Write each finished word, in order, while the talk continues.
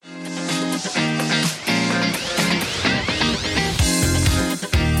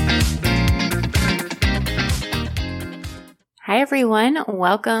Hi, everyone.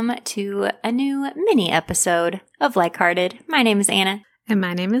 Welcome to a new mini episode of Like-Hearted. My name is Anna. And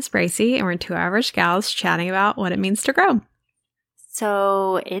my name is Bracy, and we're two average gals chatting about what it means to grow.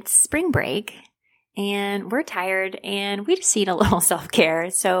 So it's spring break, and we're tired, and we just need a little self-care.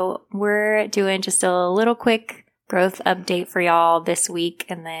 So we're doing just a little quick growth update for y'all this week,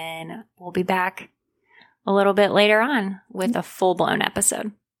 and then we'll be back a little bit later on with a full-blown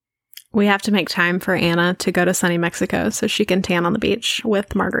episode. We have to make time for Anna to go to sunny Mexico so she can tan on the beach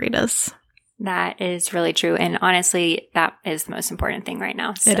with margaritas. That is really true. And honestly, that is the most important thing right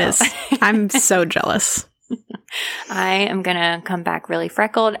now. So. It is. I'm so jealous. I am going to come back really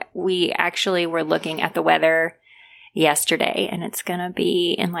freckled. We actually were looking at the weather yesterday, and it's going to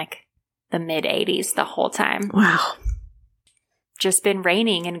be in like the mid-80s the whole time. Wow. Just been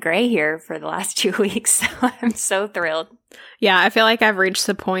raining and gray here for the last 2 weeks. So I'm so thrilled. Yeah, I feel like I've reached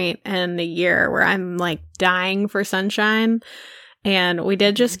the point in the year where I'm like dying for sunshine. And we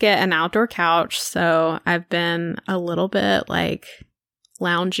did just get an outdoor couch. So I've been a little bit like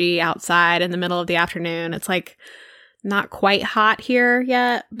loungy outside in the middle of the afternoon. It's like not quite hot here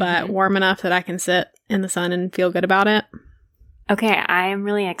yet, but warm enough that I can sit in the sun and feel good about it. Okay, I'm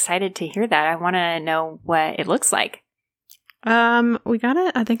really excited to hear that. I want to know what it looks like. We got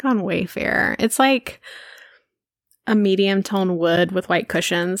it, I think, on Wayfair. It's like a medium tone wood with white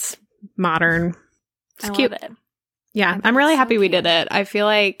cushions. Modern. It's cute. Love it. Yeah, I'm really happy we did it. I feel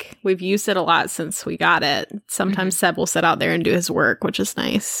like we've used it a lot since we got it. Sometimes Seb will sit out there and do his work, which is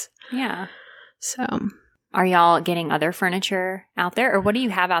nice. Yeah. So, are y'all getting other furniture out there, or what do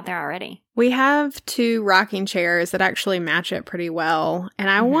you have out there already? We have 2 rocking chairs that actually match it pretty well. And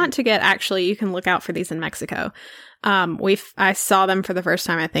I want to get, actually, you can look out for these in Mexico. I saw them for the first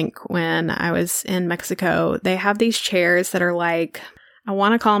time, I think, when I was in Mexico. They have these chairs that are like, I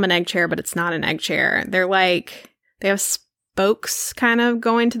want to call them an egg chair, but it's not an egg chair. They're like, they have spokes kind of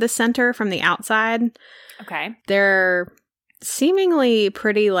going to the center from the outside. Okay. They're seemingly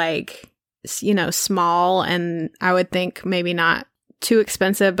pretty like, you know, small, and I would think maybe not too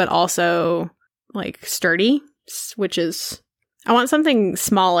expensive, but also like sturdy, which is, I want something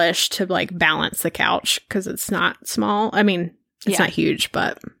smallish to like balance the couch because it's not small. I mean, it's not huge,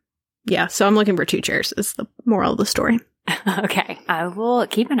 but yeah. So I'm looking for 2 chairs is the moral of the story. Okay. I will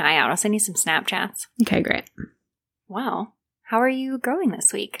keep an eye out. I'll send you some Snapchats. Okay, great. Wow. How are you growing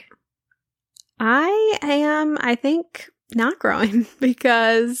this week? I am, I think, not growing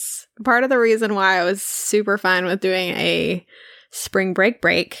because part of the reason why I was super fine with doing a spring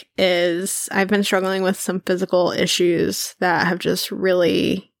break is I've been struggling with some physical issues that have just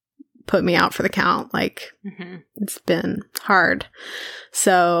really put me out for the count. Like, it's been hard.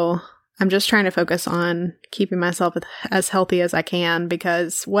 So I'm just trying to focus on keeping myself as healthy as I can,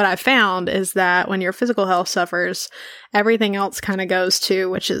 because what I've found is that when your physical health suffers, everything else kind of goes too,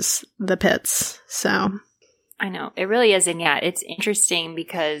 which is the pits. So I know. It really is. And yeah, it's interesting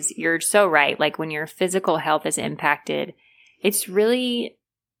because you're so right. Like when your physical health is impacted, it's really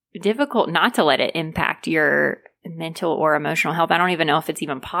difficult not to let it impact your mental or emotional health. I don't even know if it's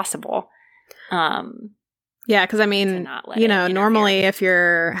even possible. Yeah, because I mean, you know, normally if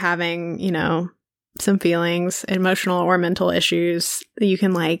you're having, you know, some feelings, emotional or mental issues, you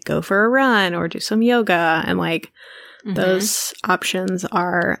can like go for a run or do some yoga, and like those options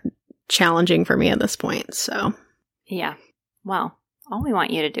are challenging for me at this point. So, yeah. Well, all we want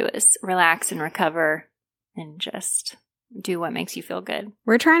you to do is relax and recover and just do what makes you feel good.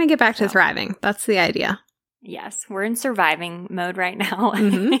 We're trying to get back to thriving. That's the idea. Yes, we're in surviving mode right now.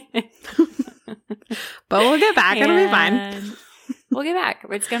 But we'll get back. It'll be fine. We'll get back.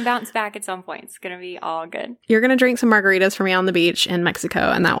 It's going to bounce back at some point. It's going to be all good. You're going to drink some margaritas for me on the beach in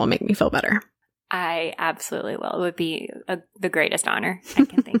Mexico, and that will make me feel better. I absolutely will. It would be the greatest honor I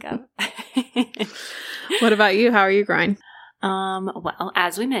can think of. What about you? How are you growing? Well,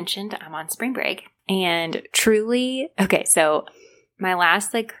 as we mentioned, I'm on spring break, and truly, okay, so my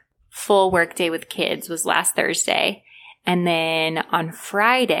last like full work day with kids was last Thursday. And then on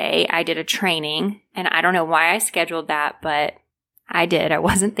Friday, I did a training, and I don't know why I scheduled that, but I did. I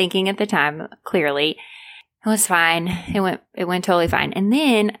wasn't thinking at the time, clearly. It was fine. It went totally fine. And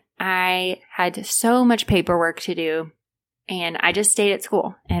then I had so much paperwork to do, and I just stayed at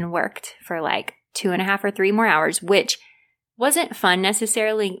school and worked for like 2.5 or 3 more hours, which wasn't fun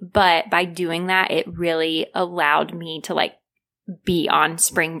necessarily, but by doing that, it really allowed me to like be on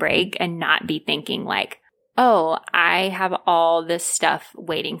spring break and not be thinking like, oh, I have all this stuff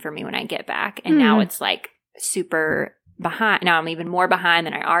waiting for me when I get back. And now it's like super behind. Now I'm even more behind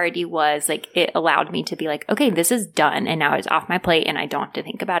than I already was. Like it allowed me to be like, okay, this is done. And now it's off my plate and I don't have to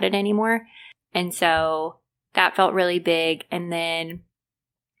think about it anymore. And so that felt really big. And then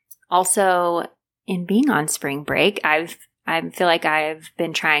also in being on spring break, I feel like I've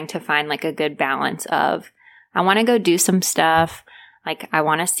been trying to find like a good balance of I want to go do some stuff. Like I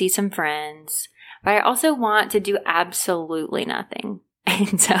want to see some friends, but I also want to do absolutely nothing.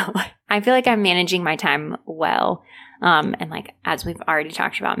 And so I feel like I'm managing my time well. And like, as we've already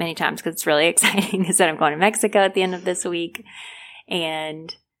talked about many times, because it's really exciting, is that I'm going to Mexico at the end of this week.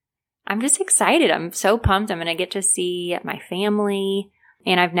 And I'm just excited. I'm so pumped. I'm going to get to see my family.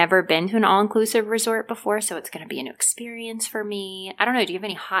 And I've never been to an all-inclusive resort before, so it's going to be a new experience for me. I don't know. Do you have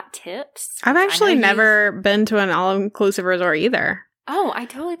any hot tips? I've actually never been to an all-inclusive resort either. Oh, I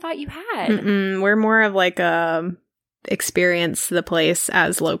totally thought you had. We're more of like experience the place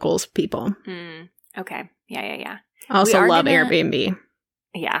as locals people. Okay. Yeah. Also love Airbnb.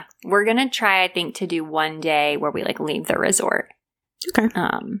 Yeah. We're going to try, I think, to do one day where we like leave the resort. Okay.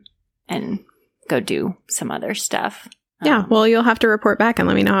 And go do some other stuff. Yeah. Well, you'll have to report back and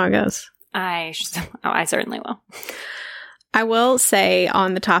let me know how it goes. I certainly will. I will say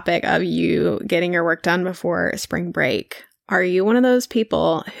on the topic of you getting your work done before spring break, are you one of those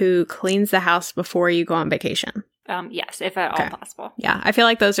people who cleans the house before you go on vacation? Yes, if at all possible. Yeah. I feel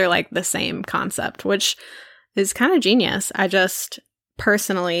like those are like the same concept, which is kind of genius. I just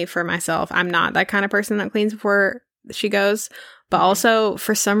personally, for myself, I'm not that kind of person that cleans before she goes. But also,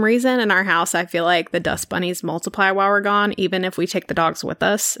 for some reason in our house, I feel like the dust bunnies multiply while we're gone, even if we take the dogs with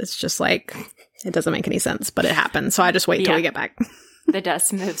us. It's just like, it doesn't make any sense, but it happens. So I just wait till we get back. The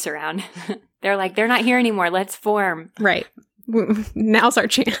dust moves around. They're like, they're not here anymore. Let's form. Right. Now's our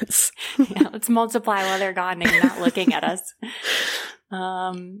chance. Yeah, let's multiply while they're gone and not looking at us.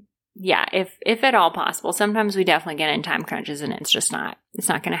 Yeah, if at all possible. Sometimes we definitely get in time crunches and it's not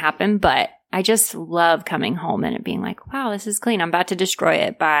going to happen. But I just love coming home and it being like, wow, this is clean. I'm about to destroy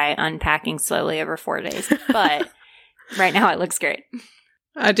it by unpacking slowly over 4 days. But right now it looks great.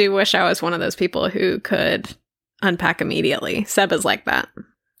 I do wish I was one of those people who could unpack immediately. Seb is like that.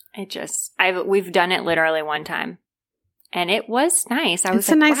 We've done it literally one time. And it was nice. It's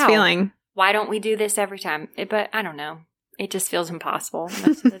a nice feeling. Why don't we do this every time? But I don't know. It just feels impossible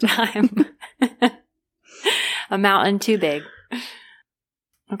most of the time. A mountain too big.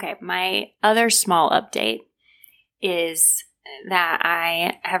 Okay, my other small update is that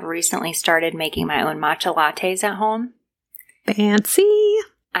I have recently started making my own matcha lattes at home. Fancy.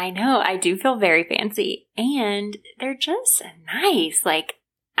 I know. I do feel very fancy. And they're just nice. Like,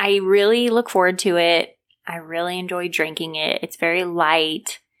 I really look forward to it. I really enjoy drinking it. It's very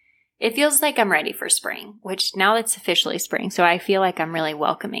light. It feels like I'm ready for spring, which now it's officially spring. So I feel like I'm really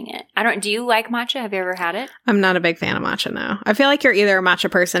welcoming it. Do you like matcha? Have you ever had it? I'm not a big fan of matcha, no. I feel like you're either a matcha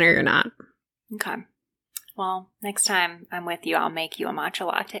person or you're not. Okay. Well, next time I'm with you, I'll make you a matcha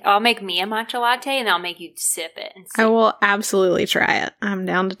latte. I'll make me a matcha latte and I'll make you sip it. I will absolutely try it. I'm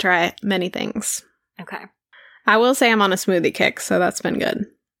down to try many things. Okay. I will say I'm on a smoothie kick, so that's been good.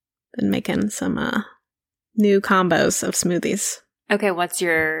 Been making some new combos of smoothies. Okay, what's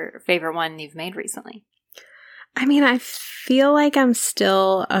your favorite one you've made recently? I mean, I feel like I'm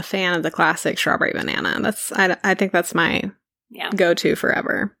still a fan of the classic strawberry banana. I think that's my go-to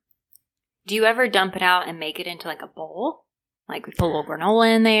forever. Do you ever dump it out and make it into like a bowl? Like put a little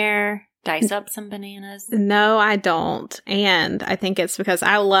granola in there, dice up some bananas? No, I don't. And I think it's because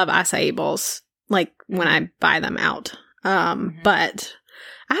I love acai bowls, like when I buy them out. But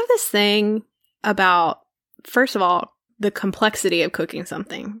I have this thing about, first of all, the complexity of cooking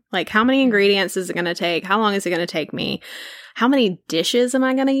something. Like, how many ingredients is it going to take? How long is it going to take me? How many dishes am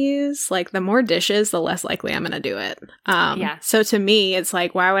I going to use? Like, the more dishes, the less likely I'm going to do it. So to me, it's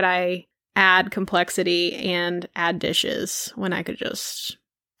like, why would I add complexity and add dishes when I could just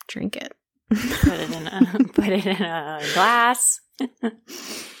drink it? Put it in a glass.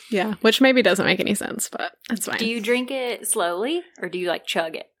 Yeah, which maybe doesn't make any sense, but that's fine. Do you drink it slowly or do you like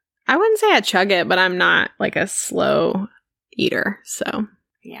chug it? I wouldn't say I chug it, but I'm not like a slow eater, so.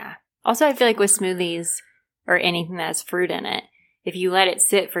 Yeah. Also, I feel like with smoothies or anything that has fruit in it, if you let it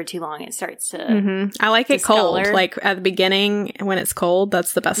sit for too long, it starts to I like it discolor. Cold. Like at the beginning, when it's cold,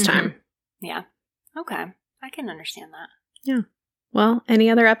 that's the best time. Yeah. Okay. I can understand that. Yeah. Well, any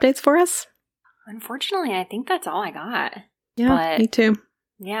other updates for us? Unfortunately, I think that's all I got. Yeah, me too.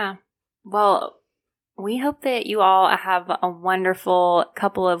 Yeah. Well, we hope that you all have a wonderful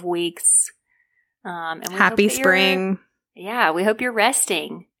couple of weeks. And we Happy spring. Yeah, we hope you're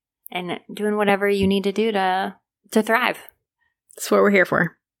resting and doing whatever you need to do to thrive. That's what we're here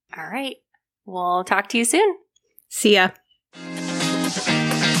for. All right. We'll talk to you soon. See ya.